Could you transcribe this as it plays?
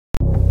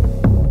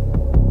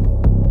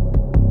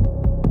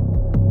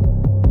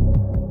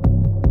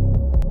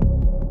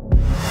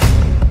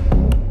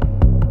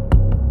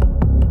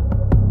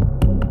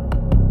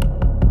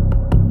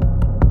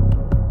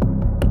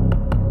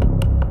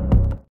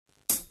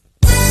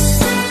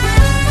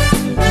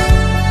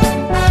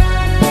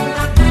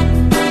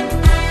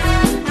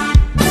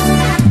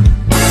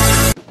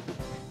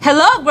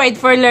grade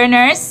 4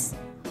 learners!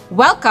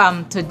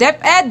 Welcome to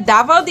DepEd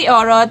Davao de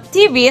Oro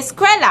TV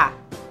Eskwela!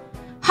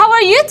 How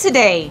are you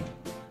today?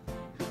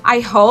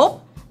 I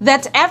hope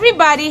that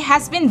everybody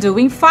has been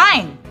doing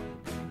fine.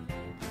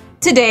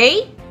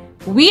 Today,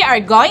 we are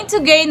going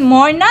to gain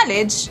more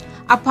knowledge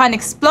upon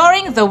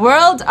exploring the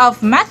world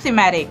of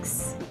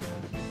mathematics.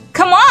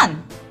 Come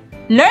on,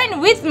 learn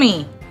with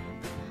me!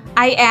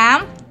 I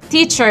am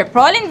Teacher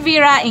Prolyn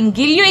Vira in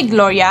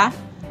Ygloria,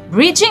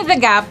 bridging the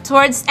gap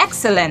towards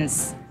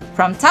excellence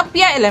from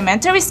Tapia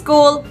Elementary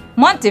School,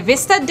 Monte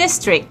Vista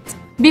District.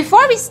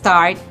 Before we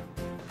start,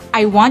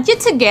 I want you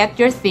to get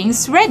your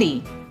things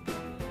ready.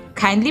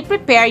 Kindly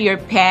prepare your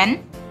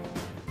pen,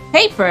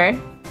 paper,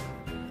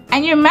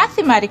 and your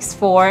Mathematics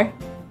 4,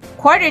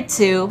 Quarter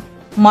 2,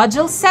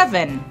 Module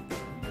 7.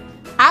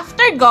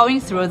 After going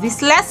through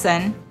this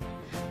lesson,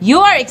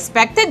 you are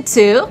expected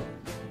to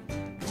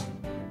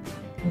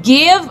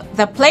give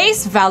the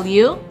place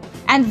value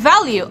and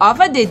value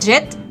of a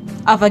digit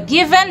of a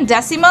given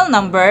decimal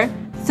number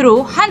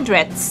through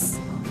hundredths.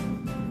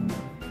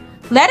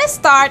 Let us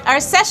start our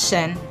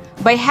session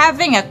by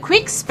having a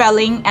quick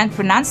spelling and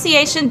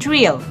pronunciation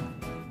drill.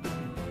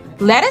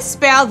 Let us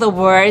spell the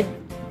word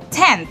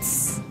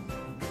tenths.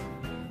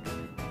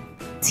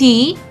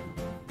 T-E-N-T-H-S.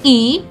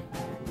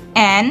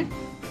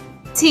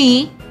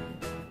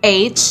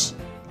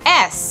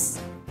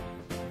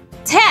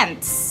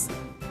 Tenths.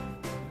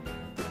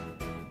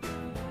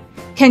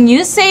 Can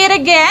you say it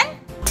again?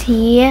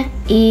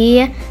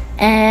 T-E-N-T-H-S.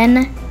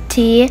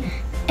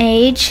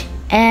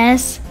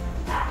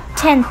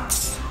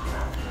 Tenths.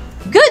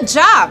 Good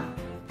job!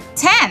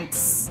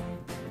 Tenths.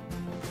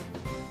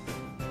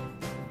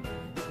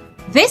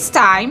 This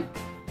time,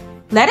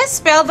 let us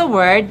spell the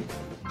word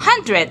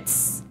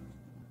hundredths.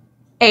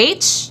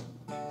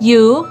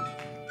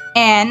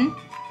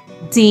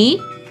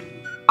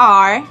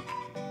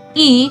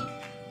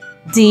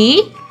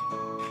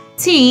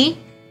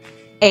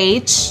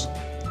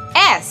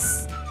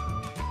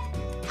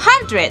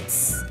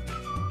 Hundredths.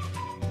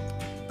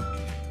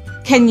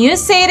 Can you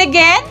say it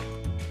again?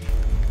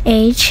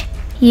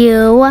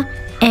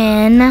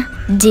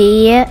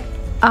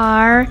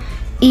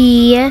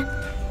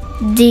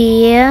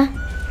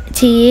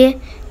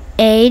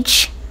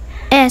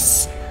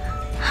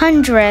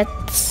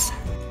 Hundredths.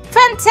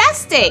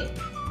 Fantastic!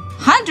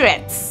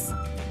 Hundredths.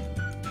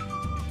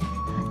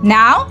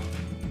 Now,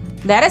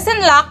 let us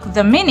unlock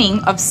the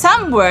meaning of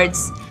some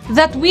words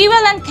that we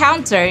will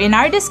encounter in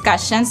our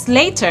discussions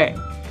later.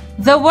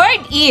 The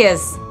word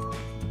is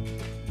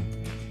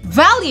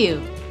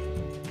value.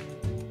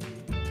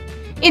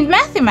 In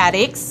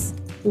mathematics,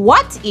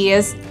 what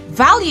is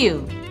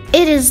value?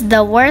 It is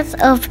the worth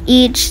of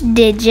each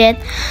digit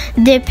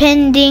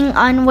depending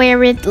on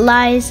where it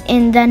lies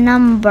in the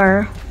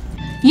number.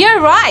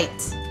 You're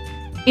right.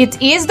 It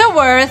is the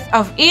worth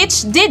of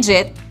each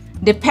digit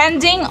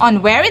depending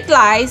on where it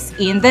lies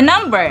in the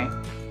number.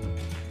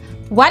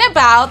 What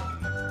about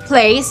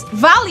place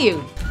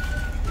value?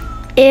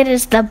 It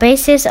is the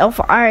basis of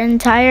our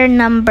entire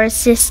number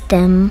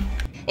system.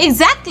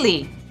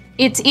 Exactly.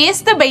 It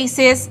is the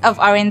basis of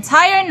our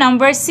entire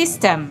number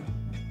system.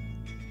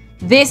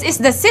 This is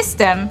the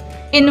system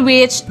in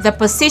which the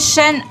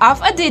position of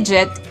a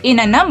digit in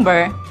a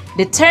number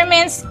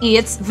determines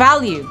its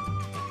value.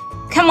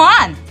 Come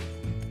on!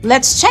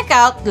 Let's check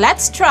out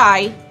Let's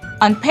Try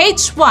on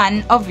page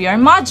 1 of your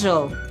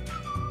module.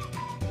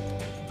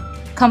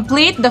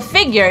 Complete the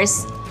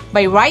figures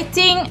by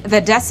writing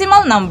the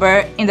decimal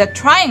number in the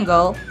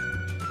triangle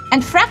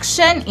and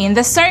fraction in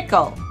the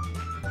circle.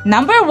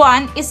 Number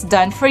 1 is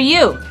done for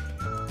you.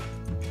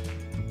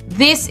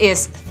 This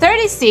is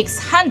 36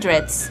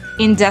 hundredths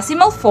in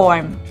decimal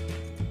form,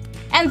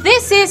 and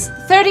this is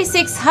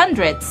 36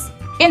 hundredths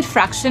in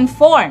fraction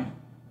form.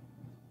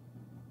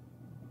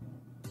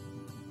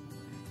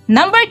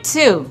 Number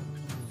 2.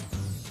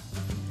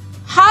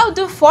 How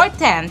do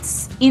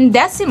 4/10ths in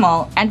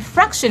decimal and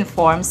fraction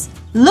forms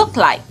look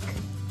like?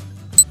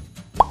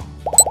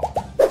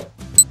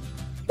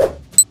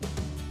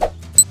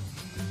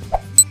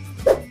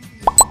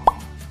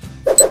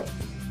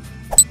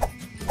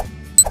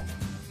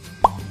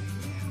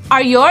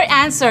 Are your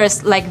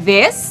answers like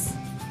this?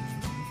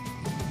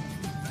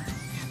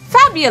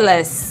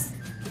 Fabulous!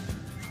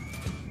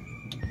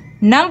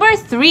 Number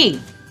 3.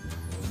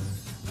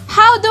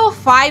 How do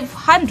 5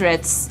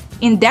 hundredths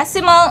in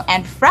decimal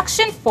and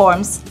fraction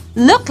forms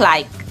look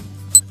like?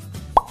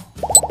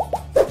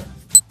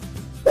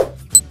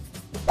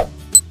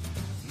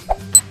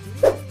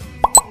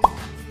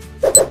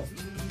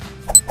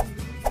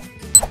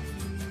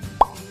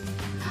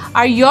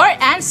 Are your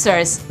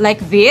answers like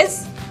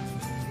this?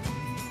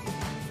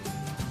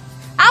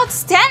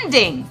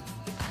 Outstanding!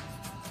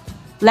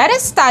 Let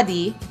us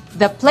study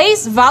the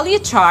place value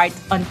chart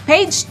on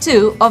page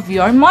 2 of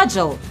your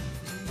module.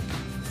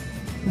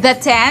 The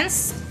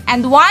tens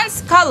and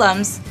ones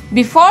columns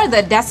before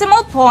the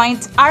decimal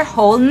point are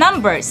whole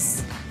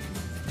numbers,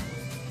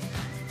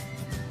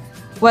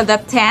 while the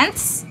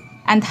tenths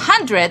and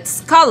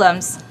hundredths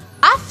columns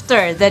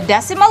after the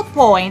decimal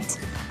point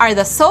are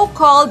the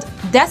so-called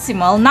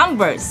decimal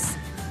numbers.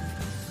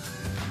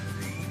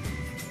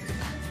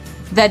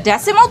 The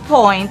decimal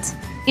point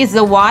is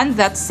the one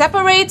that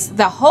separates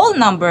the whole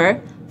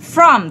number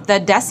from the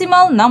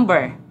decimal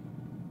number.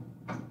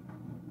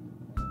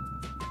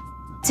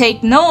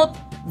 Take note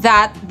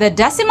that the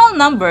decimal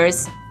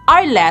numbers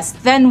are less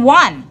than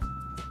 1.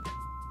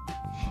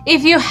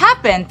 If you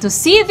happen to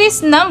see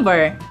this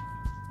number,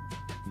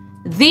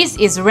 this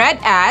is read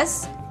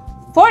as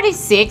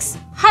 46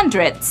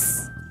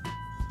 hundredths.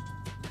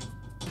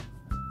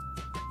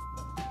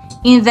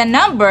 In the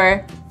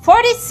number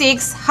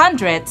 46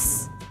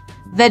 hundredths,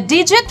 the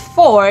digit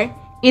 4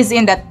 is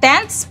in the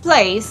tenths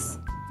place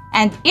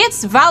and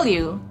its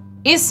value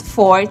is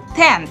 4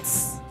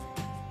 tenths.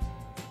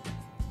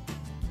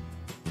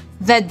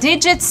 The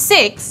digit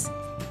 6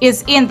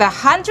 is in the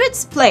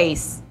hundredths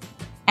place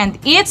and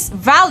its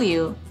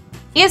value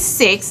is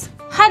 6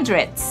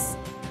 hundredths.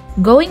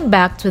 Going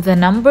back to the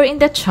number in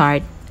the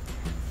chart,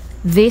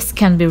 this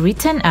can be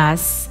written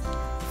as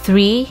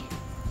 3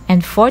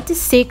 and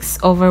 46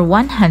 over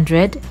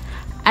 100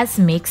 as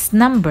mixed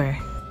number,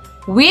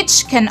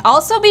 which can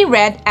also be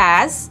read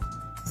as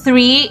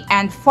 3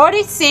 and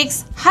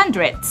 46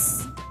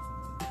 hundredths.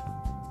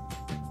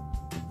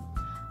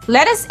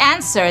 Let us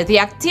answer the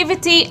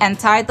activity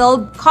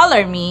entitled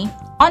Color Me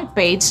on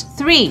page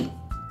 3.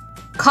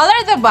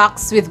 Color the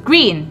box with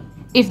green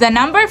if the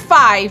number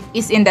 5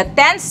 is in the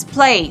tens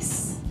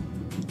place.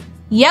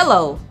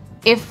 Yellow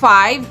if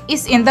 5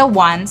 is in the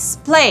ones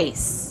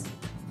place.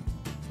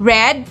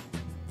 Red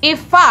if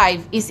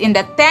 5 is in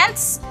the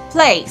tenths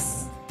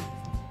place.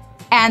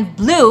 And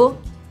blue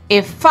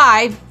if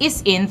 5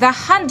 is in the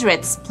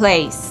hundredths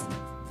place.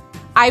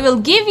 I will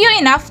give you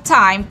enough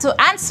time to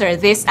answer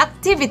this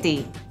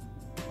activity.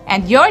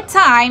 And your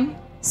time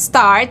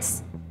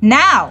starts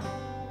now.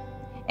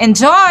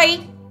 Enjoy!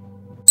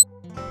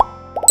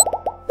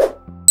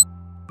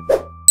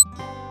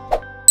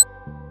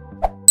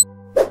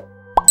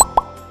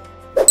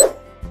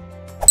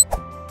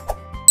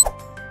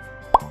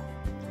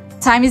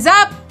 Time is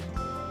up!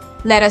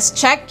 Let us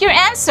check your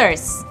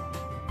answers.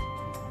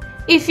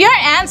 If your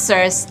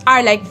answers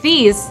are like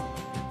these,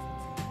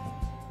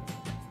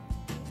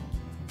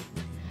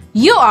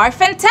 you are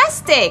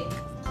fantastic!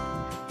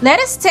 Let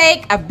us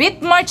take a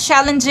bit more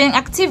challenging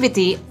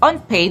activity on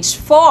page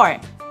 4.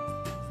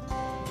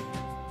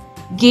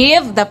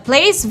 Give the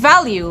place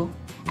value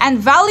and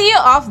value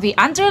of the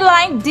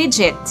underlined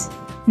digit.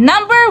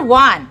 Number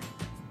 1.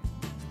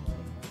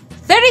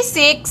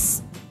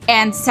 36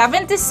 and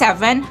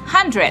 77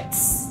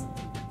 hundredths.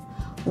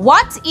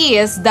 What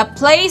is the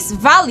place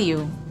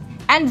value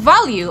and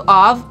value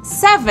of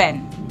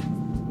 7?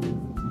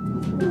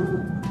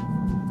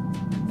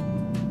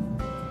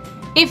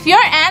 If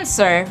your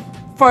answer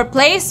for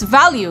place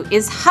value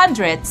is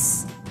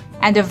hundredths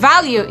and the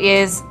value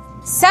is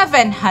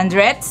 7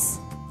 hundredths,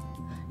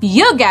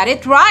 you got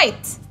it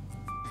right.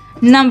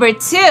 Number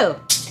 2.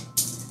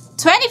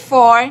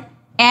 24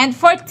 and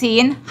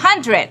 14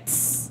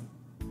 hundredths.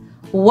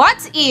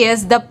 What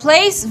is the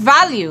place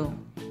value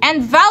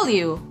and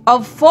value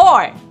of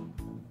 4?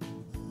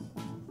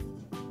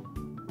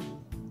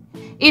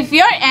 If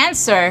your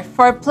answer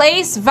for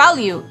place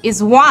value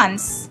is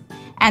ones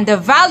and the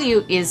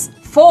value is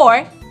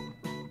 4,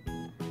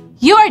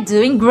 you are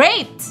doing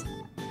great.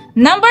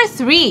 Number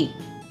 3.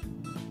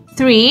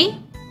 3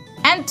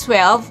 and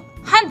 12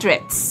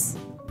 hundredths.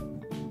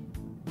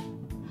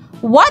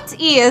 What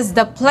is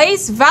the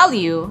place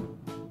value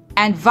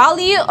and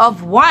value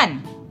of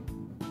 1?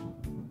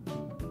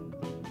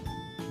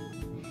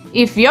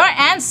 If your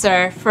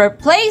answer for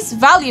place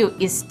value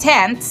is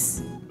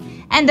tenths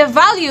and the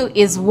value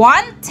is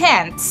 1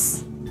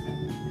 tenths,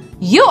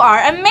 you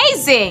are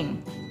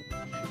amazing!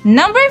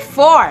 Number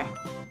 4.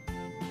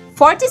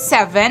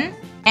 47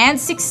 and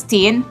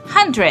 16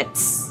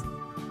 hundredths.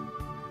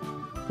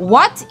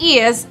 What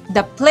is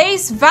the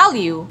place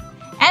value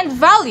and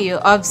value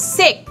of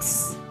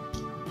 6?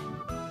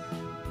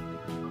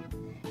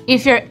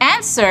 If your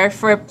answer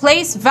for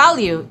place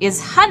value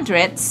is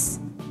hundredths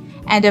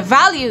and the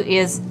value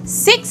is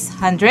 6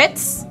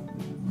 hundredths,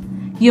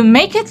 you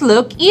make it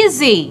look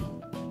easy.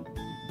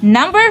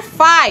 Number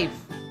 5.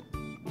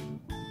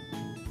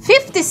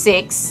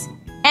 56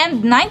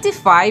 and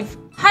 95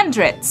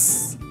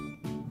 hundredths.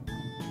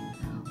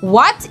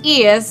 What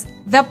is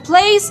the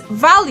place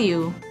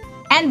value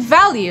and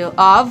value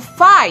of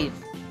 5?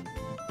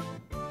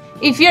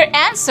 If your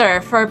answer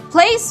for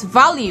place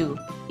value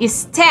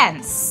is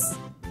tenths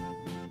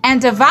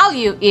and the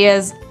value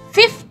is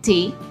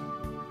 50,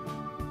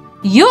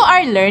 you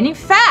are learning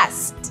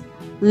fast.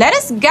 Let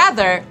us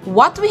gather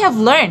what we have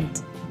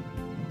learned.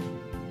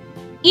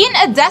 In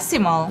a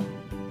decimal,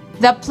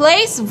 the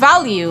place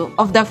value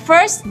of the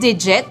first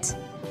digit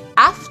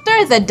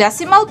after the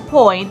decimal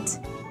point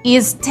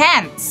is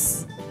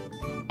tenths,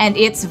 and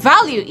its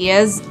value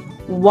is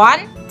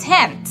 1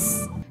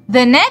 tenths.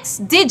 The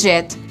next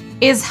digit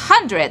is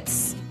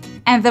hundredths,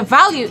 and the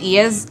value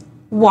is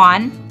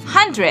 1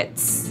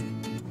 hundredths.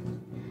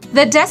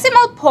 The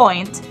decimal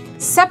point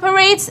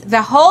separates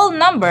the whole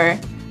number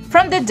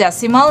from the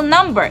decimal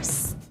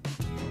numbers.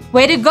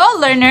 Way to go,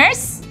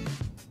 learners!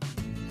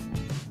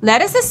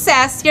 Let us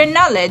assess your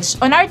knowledge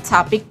on our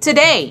topic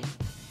today.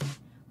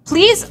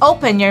 Please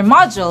open your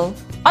module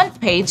on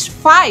page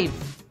 5.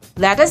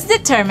 Let us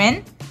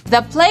determine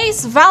the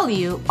place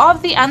value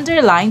of the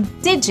underlined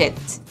digit.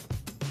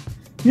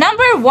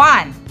 Number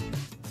 1.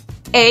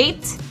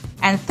 8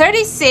 and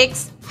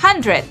 36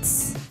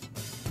 hundredths.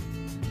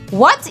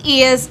 What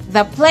is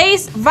the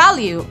place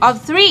value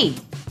of 3?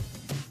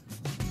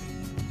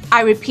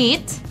 I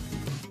repeat,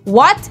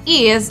 what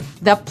is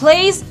the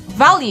place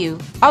value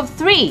of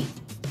 3?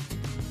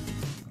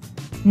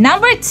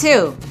 Number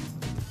 2.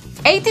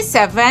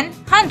 87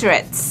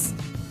 hundredths.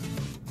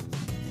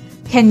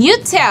 Can you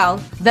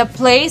tell the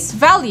place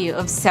value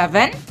of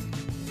 7?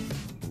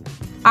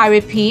 I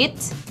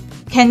repeat,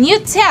 can you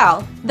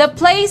tell the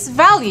place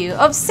value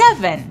of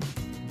 7?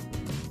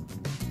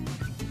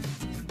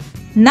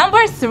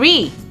 Number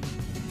 3.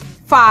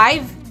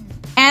 5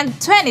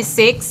 and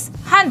 26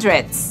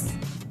 hundredths.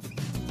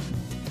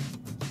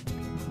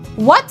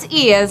 What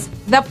is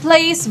the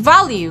place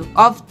value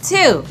of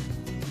 2?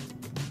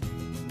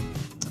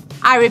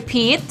 I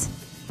repeat,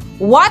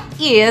 what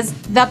is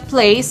the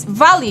place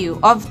value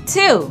of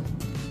 2?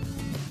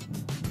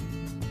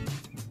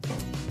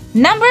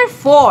 Number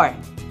 4.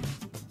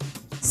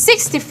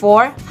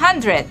 64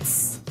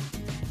 hundredths.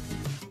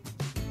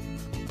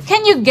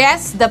 Can you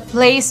guess the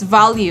place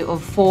value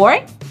of 4?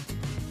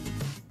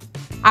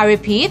 I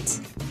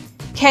repeat,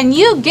 can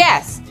you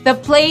guess the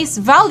place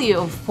value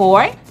of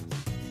 4?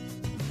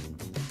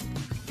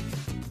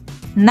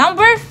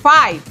 Number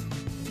 5.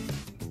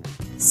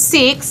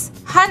 6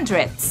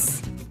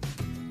 hundredths.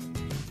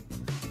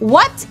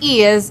 What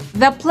is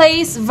the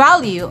place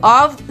value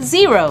of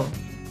 0?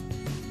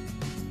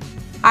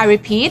 I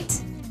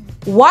repeat,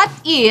 what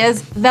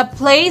is the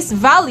place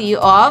value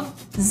of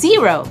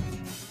 0?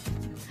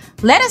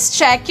 Let us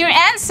check your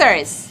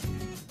answers.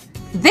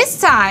 This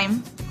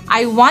time,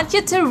 I want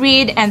you to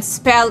read and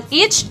spell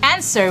each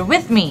answer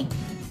with me.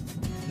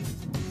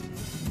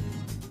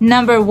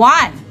 Number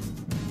 1.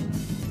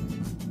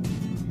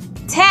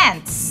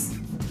 Tenths.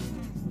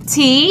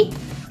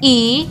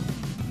 T-E-N-T-H-S.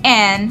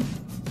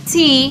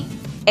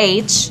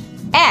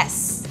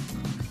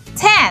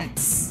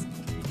 Tenths.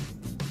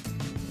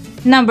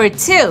 Number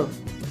 2.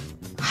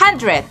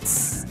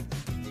 Hundredths.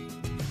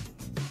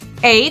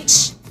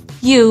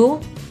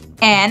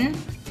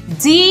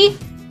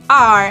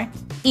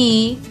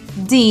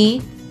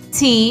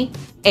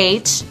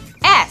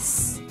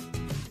 H-U-N-D-R-E-D-T-H-S.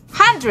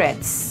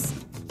 Hundredths.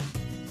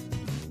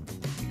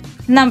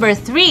 Number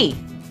 3.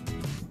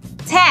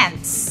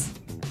 Tenths.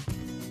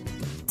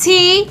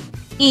 T-E-N-T-H-S.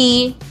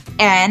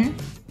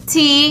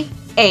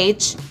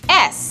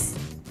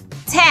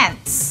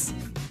 Tenths.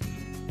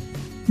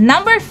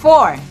 Number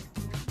 4.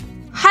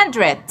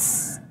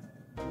 Hundredths.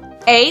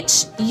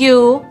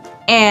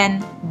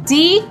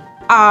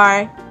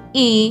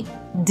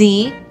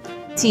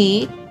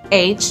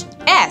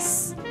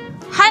 H-U-N-D-R-E-D-T-H-S.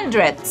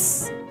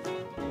 Hundredths.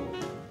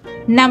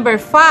 Number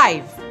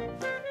 5.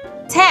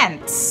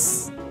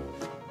 Tenths.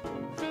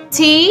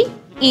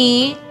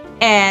 T-E-N-T-H-S.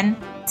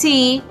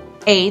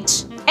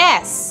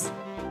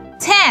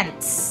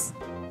 Tenths.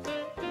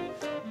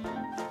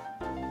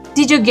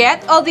 Did you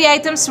get all the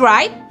items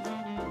right?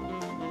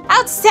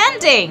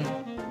 Outstanding!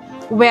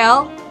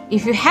 Well,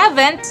 if you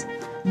haven't,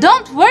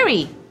 don't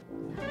worry.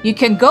 You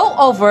can go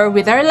over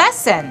with our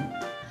lesson.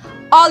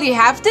 All you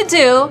have to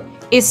do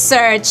is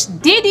search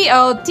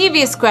DDO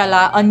TV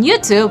Eskwela on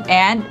YouTube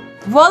and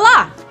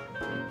voila!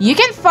 You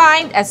can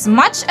find as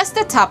much as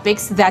the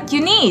topics that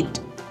you need.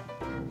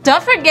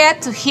 Don't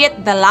forget to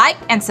hit the like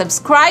and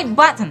subscribe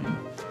button.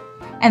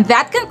 And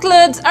that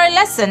concludes our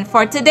lesson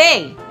for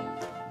today.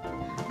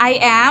 I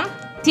am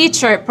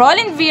Teacher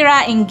Prolyn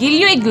Vira in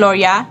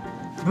Ygloria,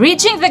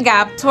 bridging the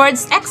gap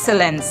towards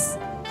excellence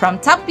from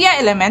Tapia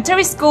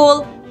Elementary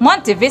School,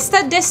 Monte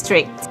Vista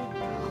District.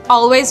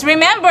 Always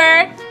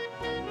remember,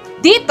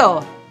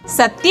 dito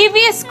sa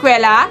TV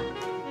Eskwela,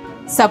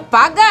 sa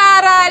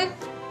pag-aaral,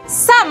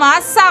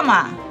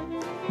 sama-sama.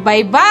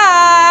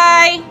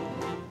 Bye-bye!